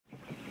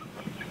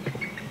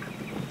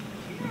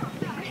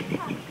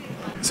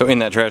So in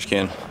that trash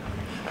can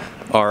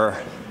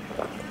are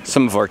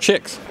some of our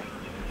chicks.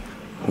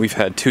 We've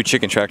had 2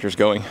 chicken tractors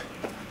going,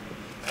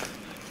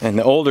 and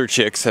the older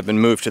chicks have been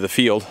moved to the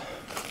field,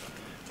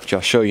 which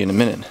I'll show you in a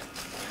minute.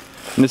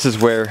 And this is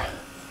where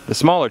the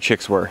smaller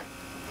chicks were.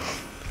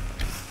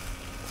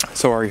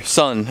 So our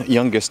son,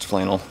 youngest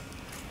Flannel,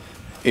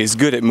 is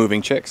good at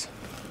moving chicks.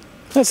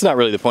 That's not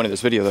really the point of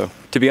this video though.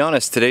 To be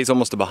honest, today's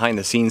almost a behind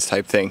the scenes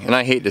type thing, and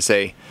I hate to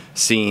say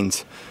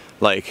scenes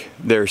like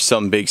there's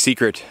some big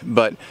secret,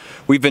 but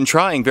we've been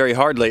trying very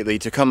hard lately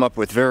to come up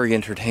with very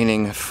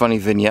entertaining, funny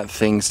vignette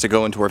things to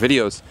go into our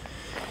videos.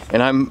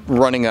 And I'm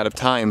running out of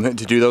time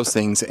to do those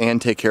things and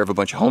take care of a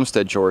bunch of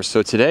homestead chores.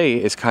 So today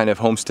is kind of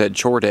homestead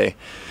chore day,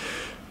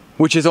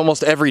 which is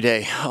almost every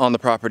day on the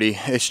property.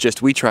 It's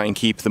just we try and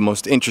keep the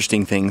most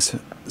interesting things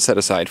set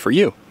aside for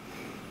you.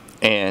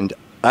 And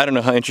I don't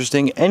know how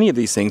interesting any of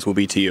these things will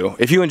be to you.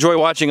 If you enjoy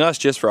watching us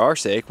just for our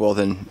sake, well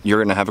then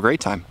you're gonna have a great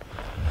time.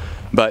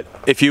 But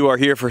if you are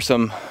here for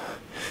some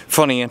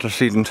funny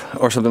antecedent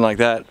or something like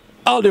that,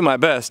 I'll do my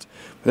best.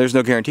 But there's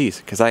no guarantees,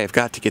 because I have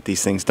got to get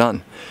these things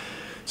done.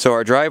 So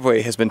our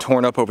driveway has been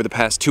torn up over the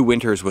past 2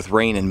 winters with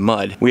rain and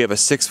mud. We have a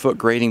 6-foot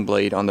grading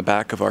blade on the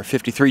back of our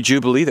 53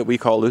 Jubilee that we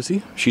call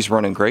Lucy. She's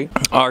running great.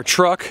 Our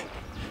truck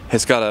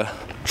has got a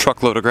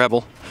truckload of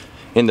gravel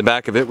in the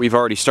back of it. We've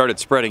already started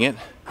spreading it.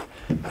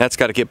 That's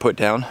got to get put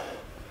down.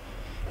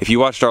 If you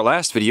watched our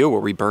last video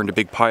where we burned a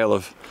big pile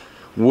of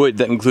wood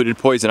that included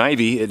poison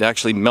ivy, it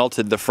actually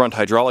melted the front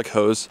hydraulic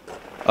hose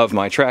of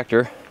my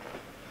tractor.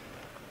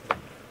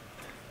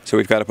 So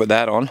we've got to put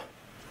that on.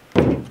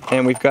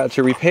 And we've got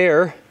to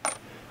repair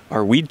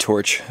our weed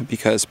torch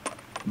because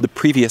the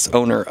previous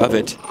owner of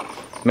it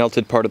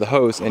melted part of the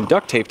hose and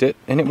duct taped it,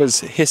 and it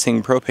was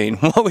hissing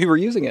propane while we were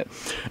using it.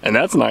 And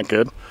that's not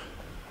good.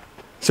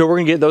 So we're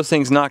gonna get those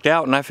things knocked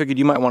out, and I figured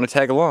you might want to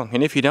tag along.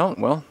 And if you don't,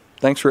 well,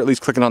 thanks for at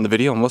least clicking on the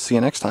video, and we'll see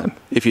you next time.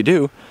 If you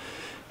do,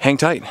 hang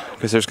tight,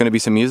 because there's gonna be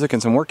some music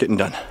and some work getting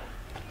done.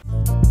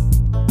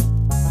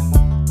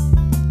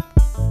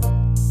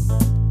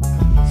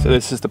 So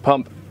this is the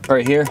pump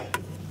right here.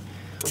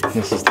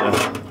 This is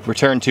the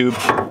return tube.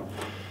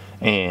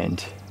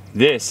 And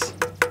this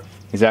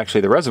is actually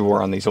the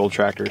reservoir on these old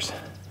tractors.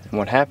 And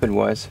what happened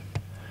was,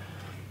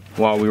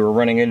 while we were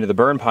running into the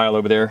burn pile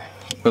over there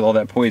with all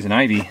that poison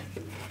ivy,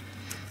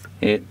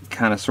 it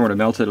kind of sort of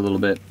melted a little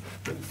bit.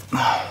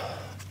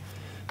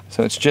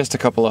 So it's just a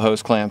couple of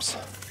hose clamps.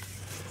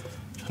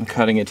 I'm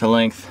cutting it to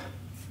length.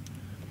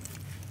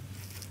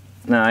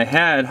 Now I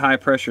had high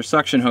pressure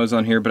suction hose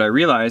on here, but I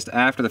realized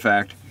after the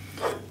fact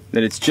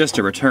that it's just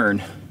a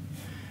return.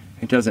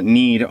 It doesn't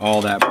need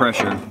all that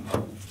pressure.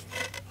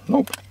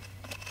 Nope.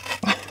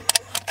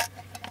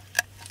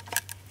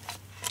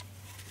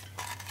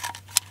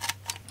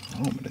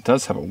 Oh, but it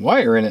does have a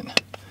wire in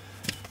it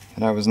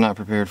that I was not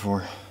prepared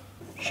for.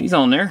 She's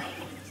on there.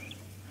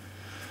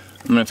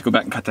 I'm gonna have to go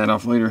back and cut that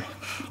off later.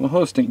 Well,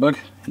 hello, stink bug.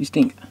 You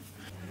stink.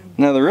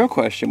 Now the real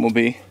question will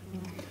be,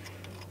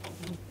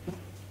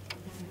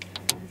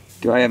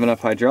 do I have enough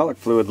hydraulic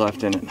fluid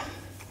left in it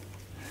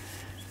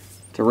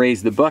to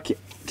raise the bucket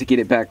to get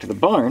it back to the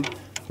barn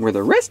where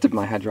the rest of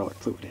my hydraulic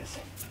fluid is?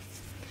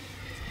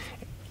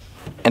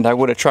 And I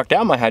would have trucked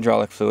out my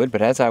hydraulic fluid,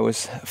 but as I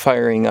was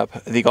firing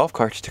up the golf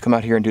cart to come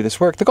out here and do this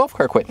work, the golf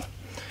cart quit.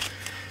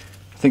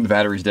 I think the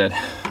battery's dead,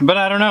 but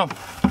I don't know.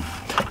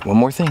 One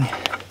more thing.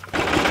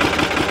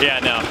 Yeah,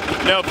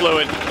 no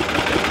fluid.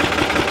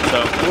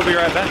 So we'll be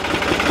right back.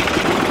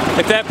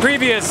 If that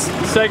previous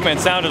segment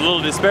sounded a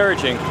little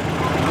disparaging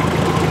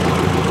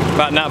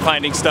about not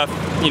finding stuff,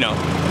 you know,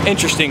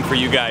 interesting for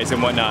you guys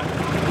and whatnot,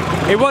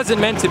 it wasn't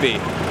meant to be.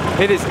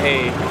 It is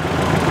a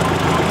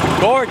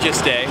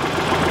gorgeous day.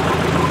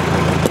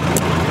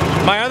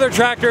 My other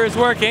tractor is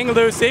working,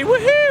 Lucy,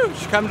 woohoo!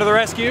 She's come to the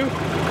rescue.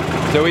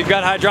 So we've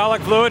got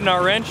hydraulic fluid in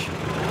our wrench.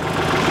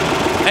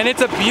 And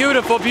it's a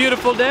beautiful,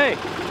 beautiful day.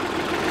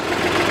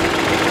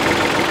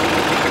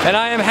 And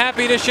I am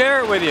happy to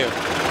share it with you.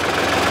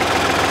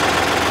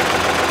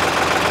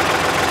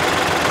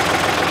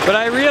 But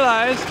I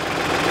realized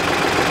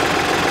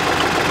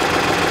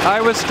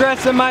I was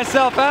stressing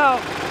myself out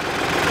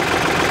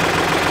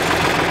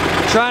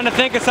trying to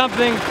think of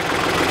something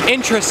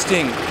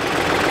interesting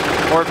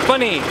or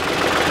funny.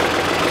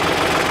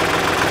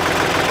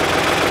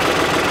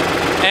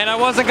 And I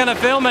wasn't gonna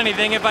film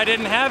anything if I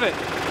didn't have it.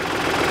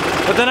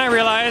 But then I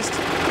realized,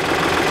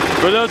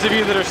 for those of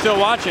you that are still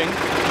watching,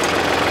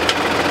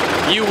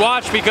 you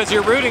watch because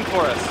you're rooting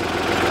for us.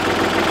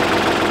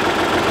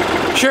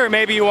 Sure,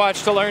 maybe you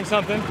watch to learn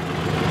something.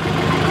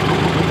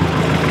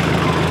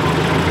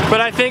 But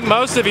I think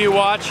most of you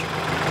watch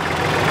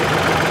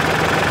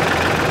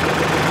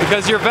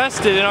because you're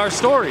vested in our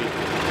story.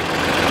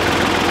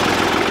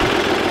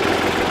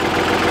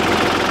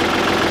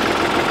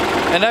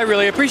 And I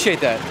really appreciate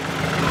that.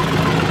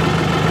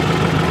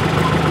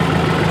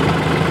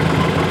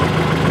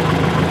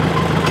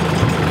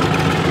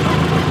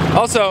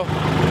 Also,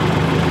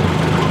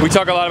 we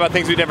talk a lot about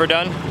things we've never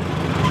done.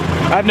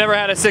 I've never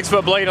had a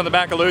 6-foot blade on the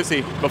back of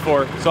Lucy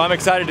before, so I'm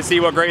excited to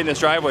see what grading this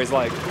driveway is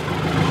like.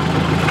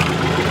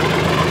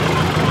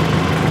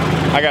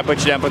 I gotta put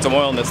you down, put some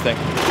oil in this thing.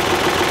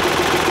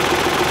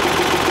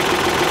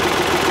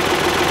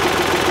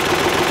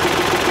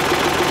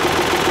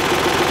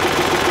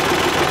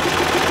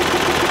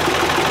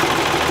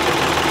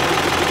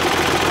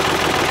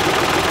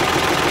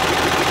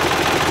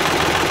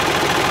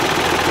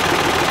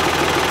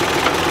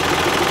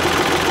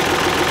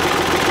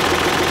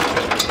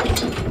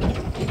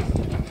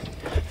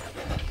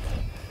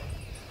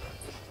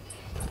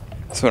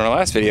 So in our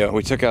last video,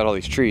 we took out all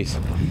these trees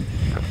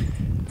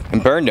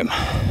and burned them,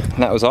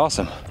 and that was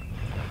awesome.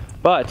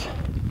 But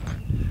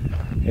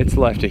it's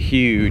left a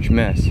huge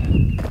mess.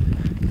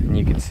 And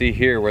you can see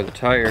here where the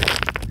tire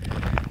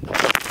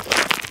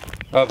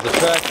of the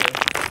tractor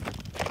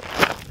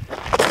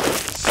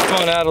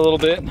spun out a little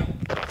bit.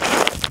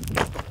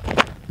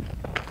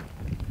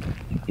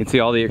 You can see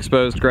all the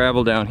exposed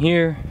gravel down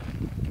here.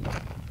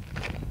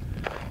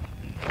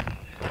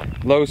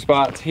 Low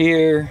spots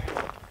here.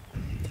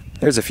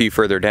 There's a few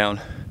further down,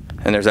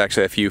 and there's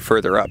actually a few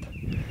further up.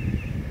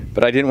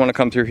 But I didn't want to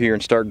come through here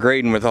and start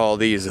grading with all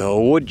these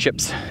wood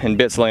chips and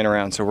bits laying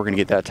around, so we're gonna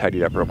get that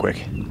tidied up real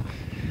quick.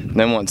 And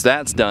then once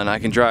that's done, I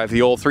can drive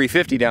the old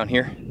 350 down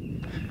here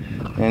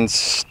and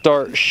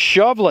start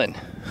shoveling.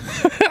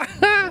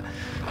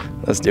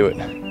 Let's do it.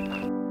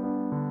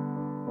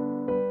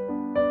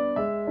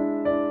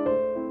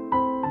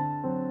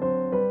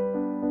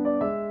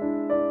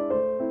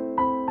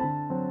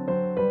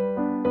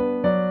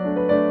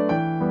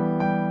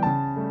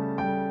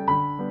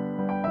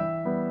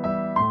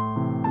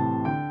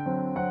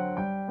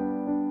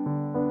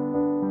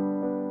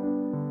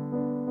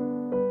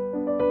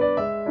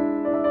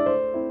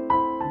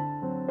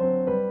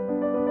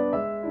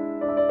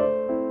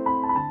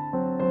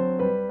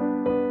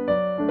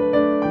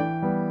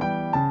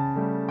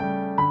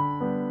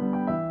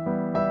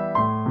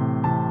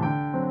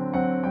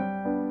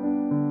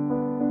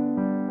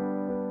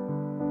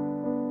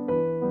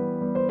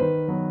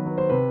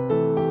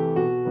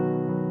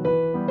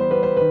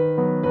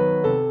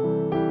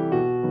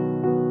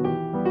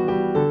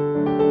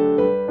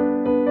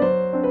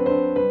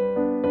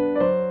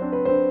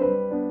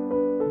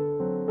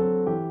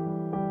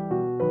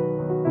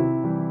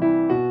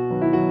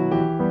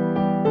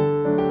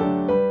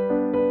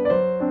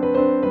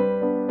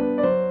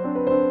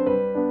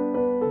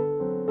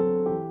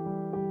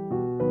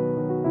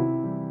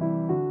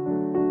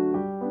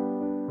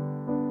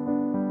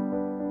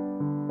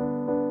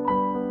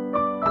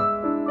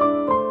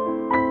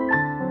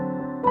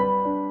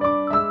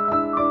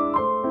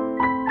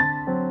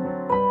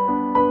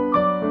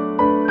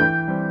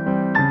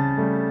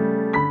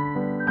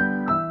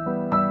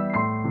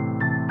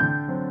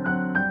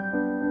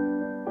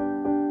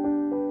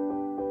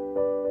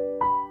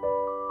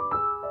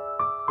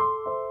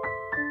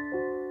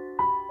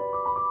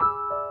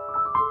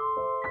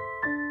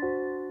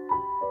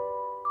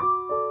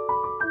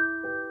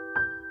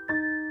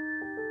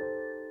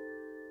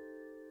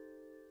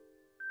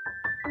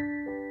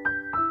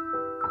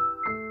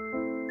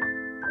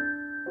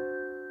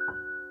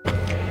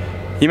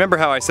 You remember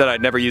how I said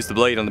I'd never used the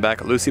blade on the back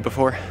of Lucy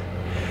before?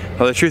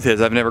 Well, the truth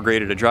is I've never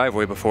graded a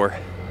driveway before.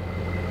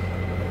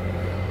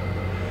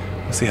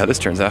 We'll see how this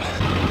turns out.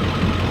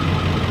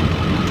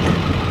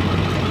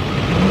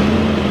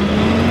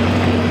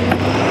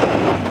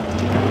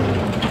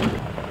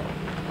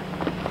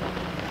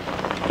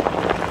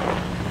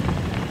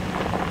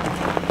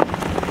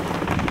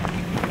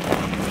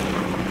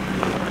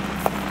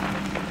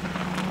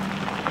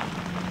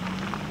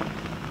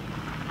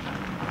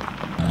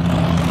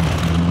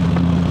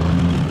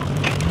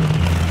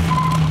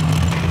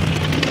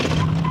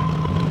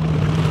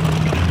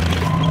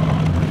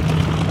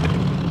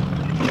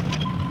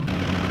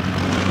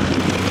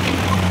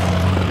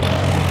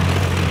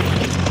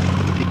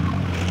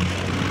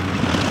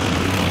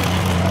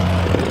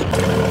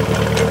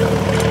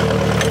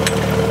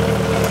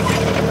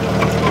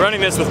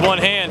 This with one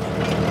hand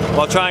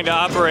while trying to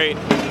operate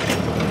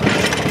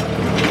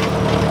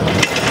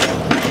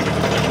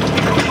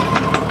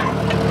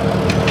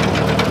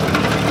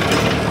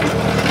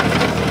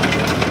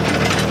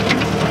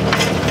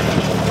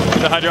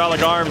the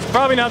hydraulic arms.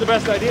 Probably not the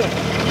best idea,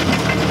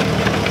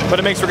 but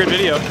it makes for good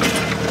video.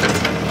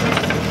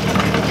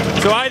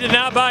 So I did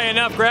not buy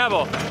enough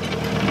gravel,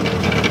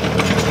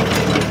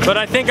 but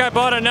I think I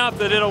bought enough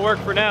that it'll work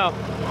for now.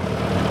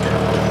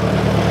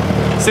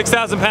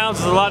 6,000 pounds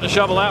is a lot to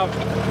shovel out.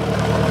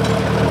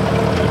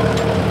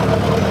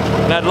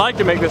 And I'd like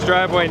to make this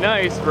driveway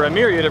nice for a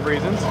myriad of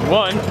reasons.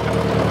 One,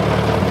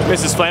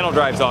 Mrs. Flannel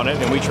drives on it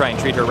and we try and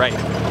treat her right.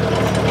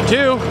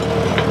 Two,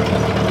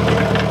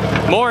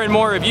 more and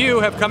more of you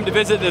have come to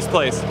visit this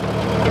place.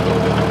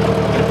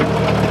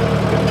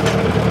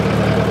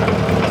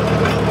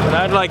 And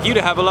I'd like you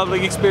to have a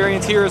lovely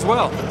experience here as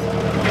well.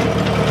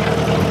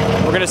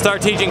 We're going to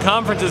start teaching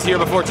conferences here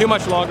before too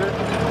much longer.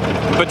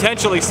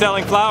 Potentially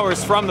selling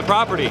flowers from the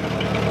property. So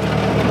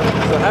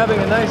having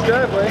a nice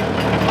driveway,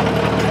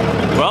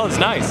 well, it's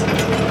nice.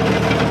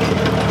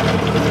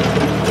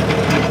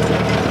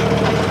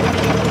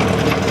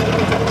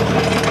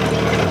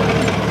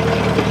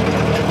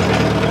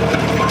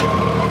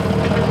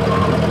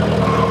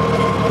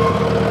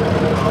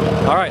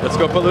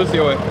 go put Lucy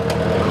away.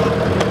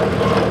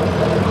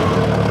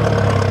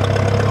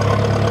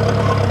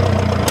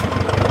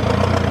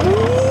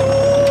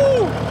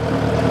 Woo!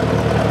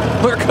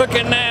 We're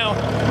cooking now.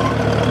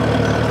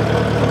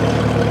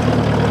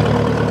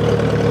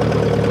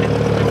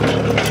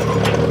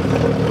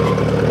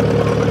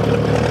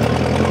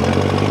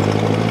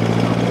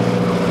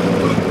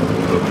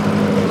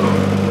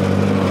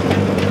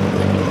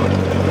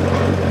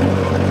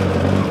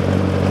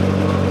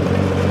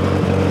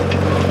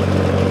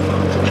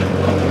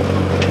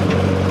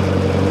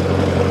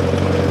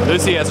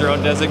 Lucy has her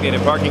own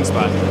designated parking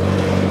spot.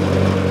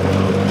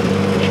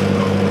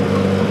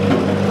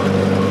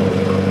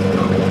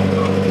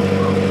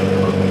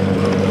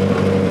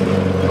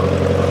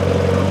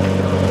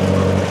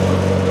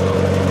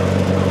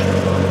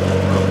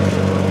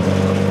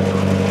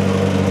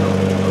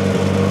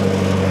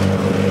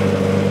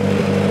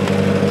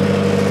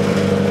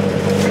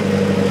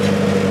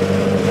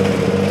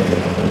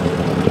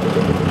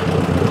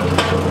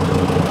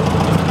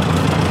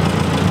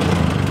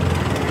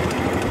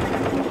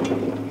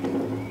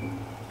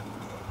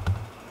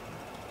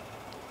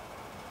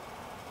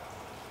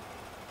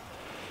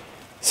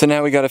 So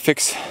now we gotta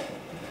fix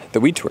the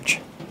weed torch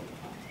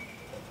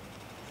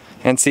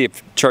and see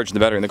if charging the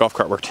battery in the golf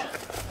cart worked.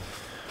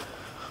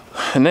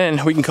 And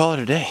then we can call it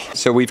a day.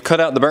 So we've cut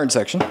out the burnt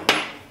section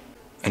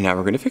and now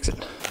we're gonna fix it.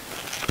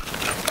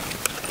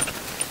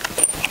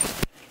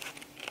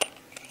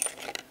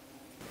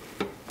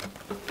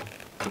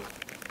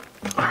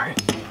 All right,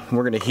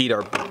 we're gonna heat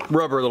our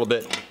rubber a little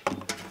bit,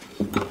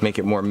 make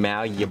it more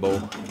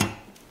malleable.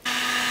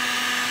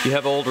 If you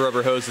have old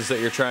rubber hoses that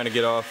you're trying to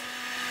get off,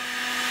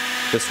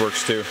 this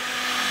works too.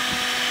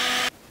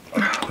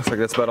 Looks like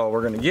that's about all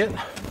we're gonna get.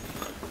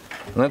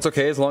 And that's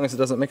okay as long as it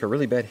doesn't make a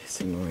really bad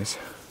hissing noise.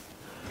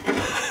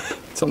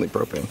 It's only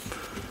propane.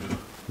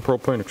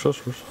 Propane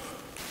accessories.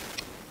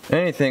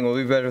 Anything will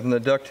be better than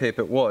the duct tape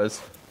it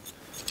was.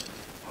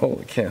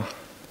 Holy cow.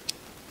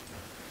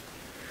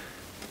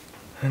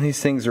 And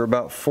these things are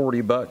about 40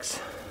 bucks.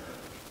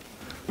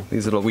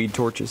 These little weed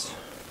torches.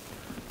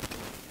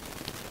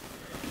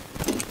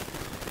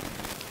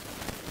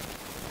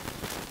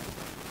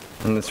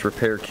 And this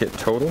repair kit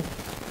total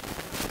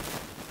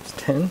is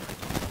 10.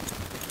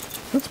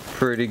 That's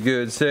pretty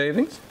good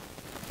savings.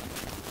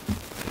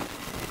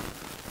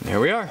 There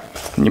we are.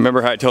 You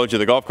remember how I told you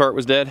the golf cart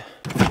was dead?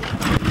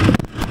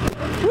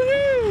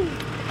 Woohoo!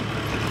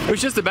 It was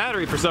just a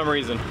battery for some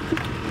reason.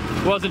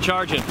 It wasn't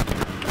charging.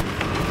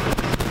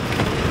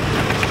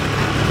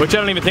 Which I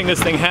don't even think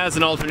this thing has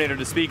an alternator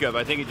to speak of.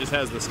 I think it just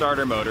has the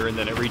starter motor and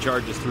then it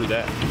recharges through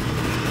that.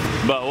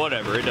 But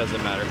whatever, it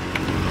doesn't matter.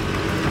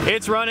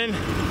 It's running.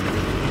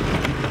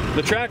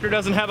 The tractor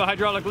doesn't have a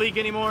hydraulic leak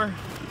anymore,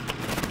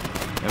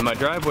 and my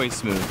driveway's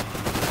smooth.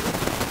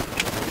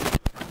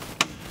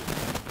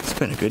 It's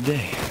been a good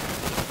day.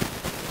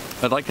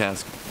 I'd like to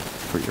ask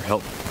for your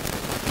help.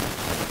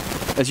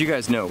 As you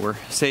guys know, we're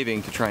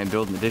saving to try and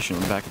build an addition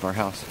on the back of our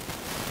house.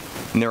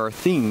 And there are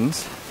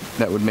things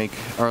that would make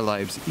our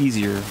lives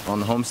easier on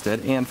the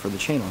homestead and for the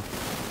channel.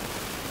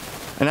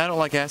 And I don't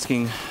like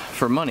asking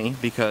for money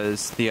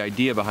because the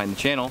idea behind the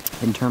channel,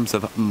 in terms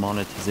of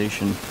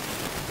monetization,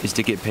 is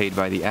to get paid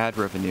by the ad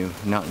revenue,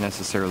 not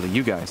necessarily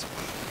you guys.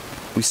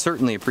 We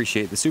certainly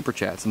appreciate the super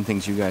chats and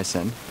things you guys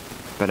send,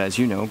 but as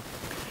you know,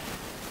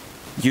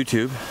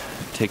 YouTube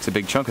takes a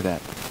big chunk of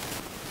that.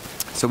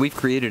 So we've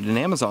created an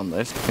Amazon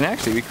list, and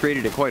actually we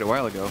created it quite a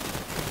while ago,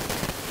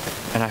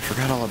 and I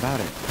forgot all about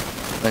it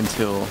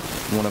until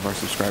one of our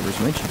subscribers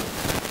mentioned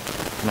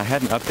it. And I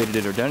hadn't updated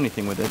it or done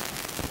anything with it.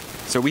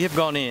 So we have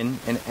gone in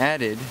and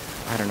added,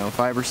 I don't know,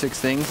 5 or 6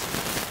 things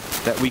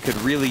that we could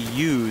really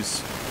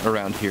use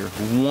around here.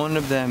 One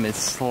of them is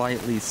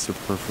slightly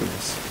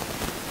superfluous.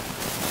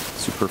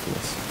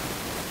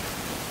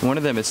 One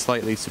of them is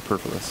slightly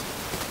superfluous,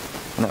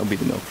 and that would be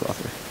the milk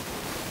frother.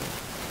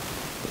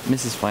 But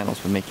Mrs. Flannel's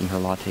been making her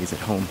lattes at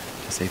home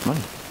to save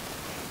money.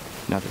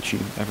 Not that she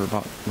ever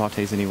bought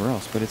lattes anywhere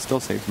else, but it still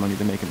saves money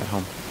to make them at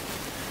home.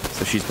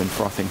 So she's been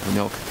frothing her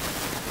milk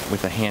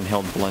with a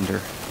handheld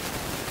blender.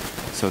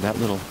 So that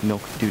little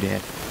milk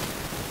doodad.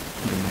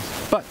 Very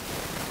nice. But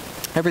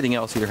everything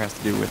else either has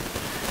to do with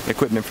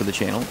equipment for the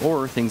channel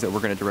or things that we're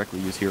going to directly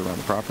use here around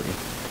the property.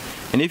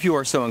 And if you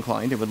are so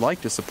inclined and would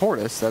like to support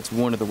us, that's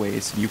one of the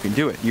ways you can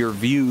do it. Your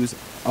views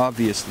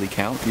obviously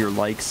count, your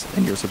likes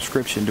and your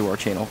subscription to our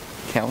channel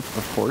count,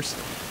 of course.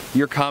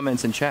 Your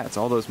comments and chats,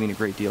 all those mean a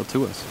great deal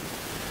to us.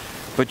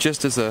 But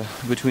just as a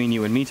between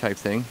you and me type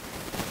thing,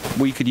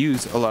 we could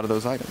use a lot of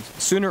those items.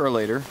 Sooner or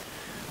later,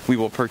 we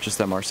will purchase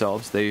them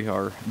ourselves. They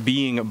are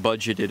being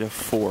budgeted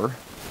for.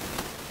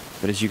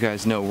 But as you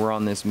guys know, we're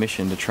on this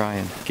mission to try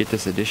and get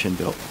this addition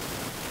built.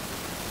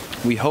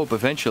 We hope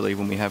eventually,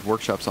 when we have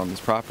workshops on this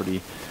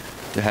property,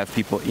 to have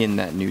people in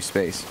that new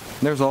space.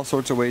 And there's all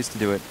sorts of ways to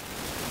do it.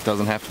 It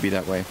doesn't have to be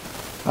that way.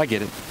 I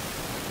get it.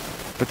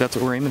 But that's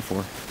what we're aiming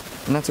for.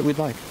 And that's what we'd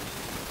like.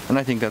 And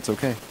I think that's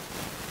okay.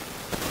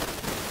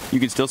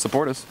 You can still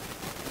support us,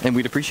 and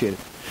we'd appreciate it.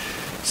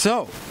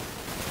 So,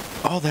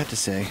 all that to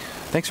say,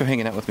 thanks for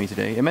hanging out with me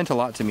today. It meant a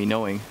lot to me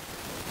knowing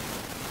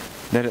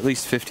that at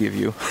least 50 of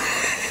you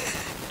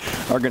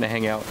are going to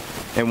hang out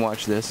and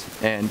watch this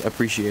and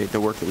appreciate the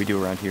work that we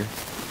do around here.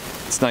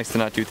 It's nice to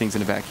not do things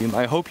in a vacuum.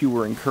 I hope you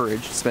were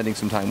encouraged spending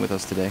some time with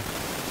us today.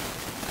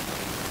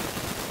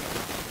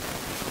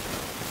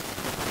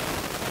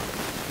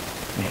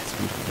 Man, it's a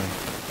beautiful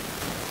day.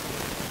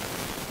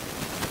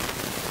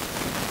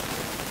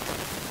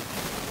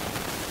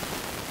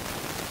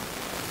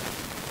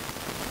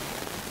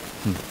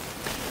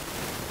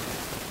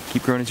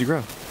 Keep growing as you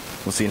grow.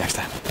 We'll see you next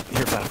time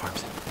here at Flannel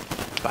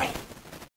Farms. Bye.